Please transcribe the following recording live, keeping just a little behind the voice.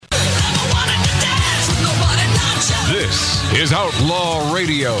is Outlaw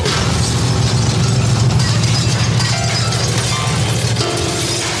Radio.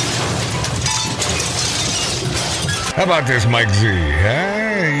 How about this, Mike Z?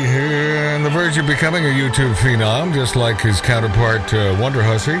 Hey, on the verge of becoming a YouTube phenom, just like his counterpart, Wonder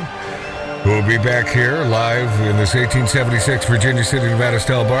Hussy, who will be back here live in this 1876 Virginia City, Nevada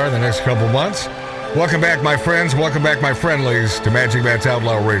style bar in the next couple months. Welcome back, my friends. Welcome back, my friendlies, to Magic Matt's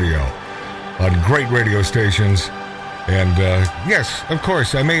Outlaw Radio on great radio stations. And, yes, of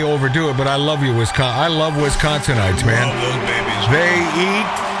course, I may overdo it, but I love you, Wisconsin. I love Wisconsinites, man. Love those babies. They eat,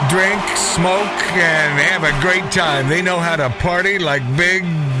 drink, smoke, and have a great time. They know how to party like big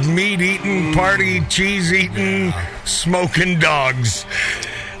meat-eating, party, cheese-eating, smoking dogs.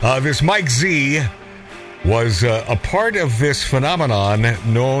 This Mike Z was a part of this phenomenon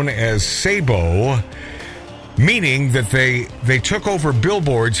known as Sabo, meaning that they took over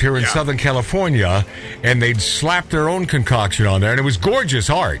Billboards here in Southern California, and they'd slap their own concoction on there, and it was gorgeous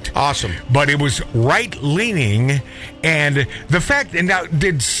art. Awesome. But it was right-leaning, and the fact... And now,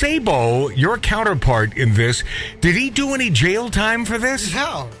 did Sabo, your counterpart in this, did he do any jail time for this?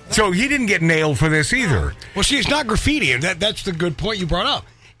 No. So he didn't get nailed for this either. Well, see, it's not graffiti, and that's the good point you brought up.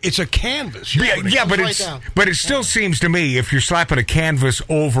 It's a canvas. But it still seems to me, if you're slapping a canvas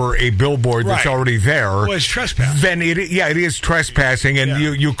over a billboard that's already there, well, it's trespassing. Then it is trespassing, and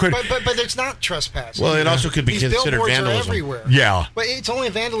you could. But it's not trespassing. Well, it also could be considered billboards vandalism. Are everywhere. Yeah, but it's only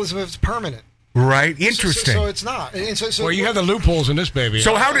vandalism if it's permanent. Right, interesting. So it's not. And well, you have the loopholes in this baby.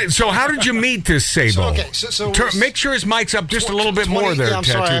 So how did you meet this Sabo? Make sure his mic's up just a little bit more there. Yeah, I'm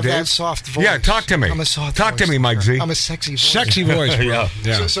sorry, I have Dave. that soft voice. Yeah, talk to me. I'm a soft. Talk voice. to me, Mike Z. I'm a sexy voice. Sexy voice, bro.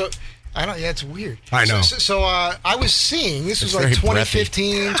 Yeah. So I don't. Yeah, it's weird. I know. So I was seeing this was like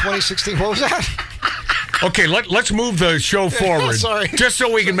 2015, 2016. What was that? Okay, let's move the show forward. Sorry. Just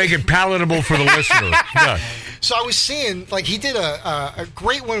so we can make it palatable for the listener. Yeah. So I was seeing, like, he did a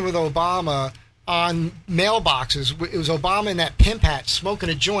great one with Obama on mailboxes. It was Obama in that pimp hat smoking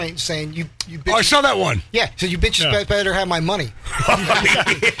a joint saying, you bitches. Oh, I saw that one. Yeah, so you bitches better have my money.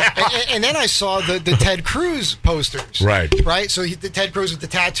 and then I saw the Ted Cruz posters. Right? So the Ted Cruz with the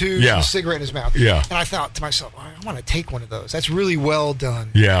tattoos and the cigarette in his mouth. Yeah. And I thought to myself, I want to take one of those. That's really well done.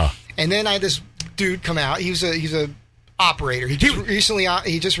 Yeah. And then I had this dude come out. He's a operator. He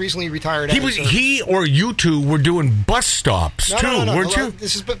just recently retired. He or you two were doing bus stops weren't you?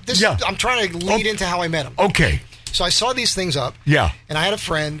 I'm trying to lead into how I met him. Okay. So I saw these things up. Yeah. And I had a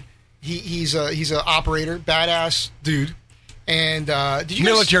friend. He's an operator, badass dude. And did you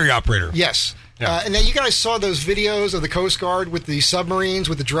military operator? Yes. Yeah. And then you guys saw those videos of the Coast Guard with the submarines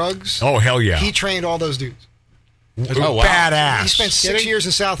with the drugs. Oh hell yeah! He trained all those dudes. Oh, wow. Badass. He spent 6 years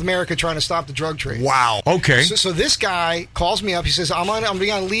in South America trying to stop the drug trade. Wow. Okay. So this guy calls me up. He says, I'm going to be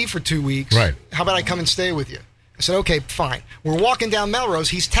on leave for 2 weeks. Right. How about I come and stay with you? I said, okay, fine. We're walking down Melrose.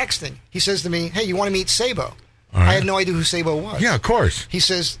 He's texting. He says to me, hey, you want to meet Sabo? Right. I had no idea who Sabo was. Yeah, of course. He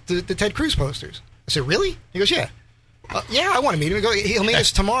says, the Ted Cruz posters. I said, really? He goes, yeah. Yeah, I want to meet him. He'll meet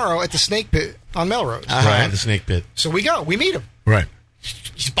us tomorrow at the Snake Pit on Melrose. Right, the Snake Pit. So we go. We meet him. Right.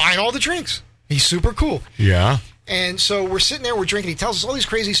 He's buying all the drinks. He's super cool. Yeah. And so we're sitting there, we're drinking. He tells us all these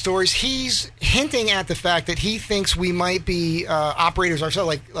crazy stories. He's hinting at the fact that he thinks we might be operators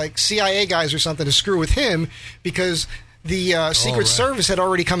ourselves, like CIA guys or something, to screw with him because the Secret Service had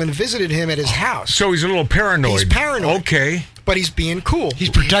already come and visited him at his house. So he's a little paranoid. He's paranoid. Okay. But he's being cool.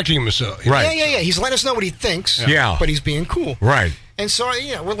 He's protecting himself. Right. Yeah. He's letting us know what he thinks. Yeah. But he's being cool. Right. And so,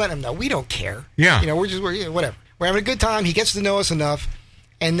 we're letting him know. We don't care. Yeah. We're whatever. We're having a good time. He gets to know us enough.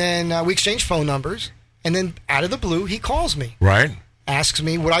 And then we exchange phone numbers. And then out of the blue, he calls me. Right. Asks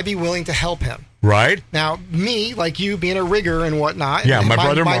me, would I be willing to help him? Right. Now, me, like you, being a rigger and whatnot. Yeah, and my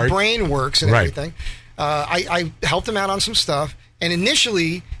brother Mark. My brain works and everything. I helped him out on some stuff. And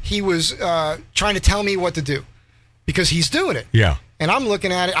initially, he was trying to tell me what to do. Because he's doing it. Yeah. And I'm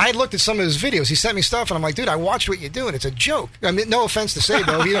looking at it. I had looked at some of his videos. He sent me stuff, and I'm like, dude, I watched what you're doing. It's a joke. I mean, no offense to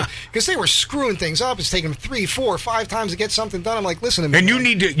Sabo, because they were screwing things up. It's taking them 3, 4, 5 times to get something done. I'm like, listen to me. And you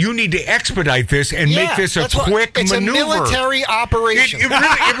need to expedite this and make this a quick maneuver. It's a military operation. It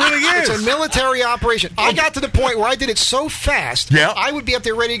really is. It's a military operation. I got to the point where I did it so fast. Yeah. I would be up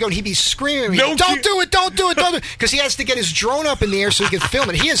there ready to go, and he'd be screaming at me, don't do it, because he has to get his drone up in the air so he can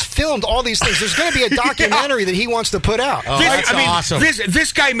film it. He has filmed all these things. There's going to be a documentary that he wants to put out. Oh, that's awesome. awesome.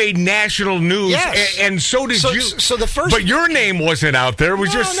 This guy made national news, Yes. and so did you. So the first, but your name wasn't out there. It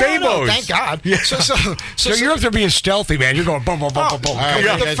was just Sabo's. thank God. Yeah. So you're up there being stealthy, man. You're going boom, boom, boom, boom, boom. All right,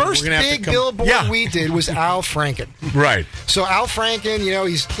 Yeah. you The guys, first we're gonna have to big come- billboard Yeah. we did was Al Franken. Right. So Al Franken,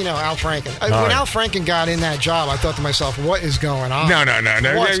 he's Al Franken. When right. Al Franken got in that job, I thought to myself, what is going on? No.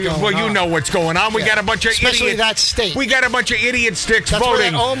 What's going Well, you on? know what's going on. We Yeah. got a bunch of Especially idiots. that state. We got a bunch of idiot sticks That's where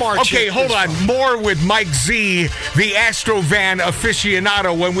voting. that Omar Okay, chick hold is on. from. More with Mike Z, the Astrovan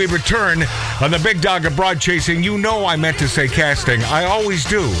aficionado, when we return on the Big Dog of Broad Chasing. You know I meant to say casting. I always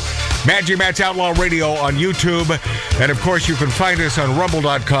do. Maggie Matt's Outlaw Radio on YouTube. And, of course, you can find us on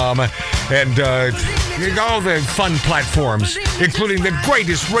Rumble.com and all the fun platforms, including the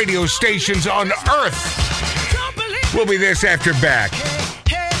greatest radio stations on Earth. We'll be this after back.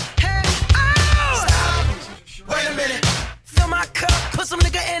 Wait a minute. Fill my cup, put some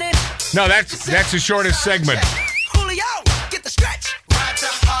nigga in it. No, that's the shortest segment. Julio, get the stretch. Right to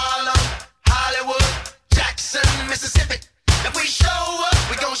Harlem, Hollywood, Jackson, Mississippi. If we show up,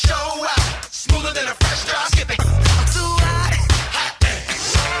 we gon' show out. Smoother than a fresh drop. Skip it. I'm too hot.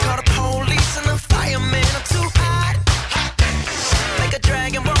 Call the police and the fireman. I'm too hot. Make a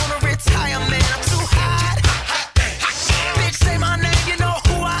dragon wanna retire, man. I'm too hot. Bitch, say my name, you know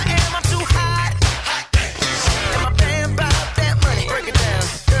who I am. I'm too hot. And my band bought that money. Break it down.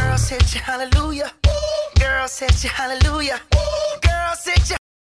 Girls hit you, hallelujah. Girls hit you, hallelujah. Girls hit you,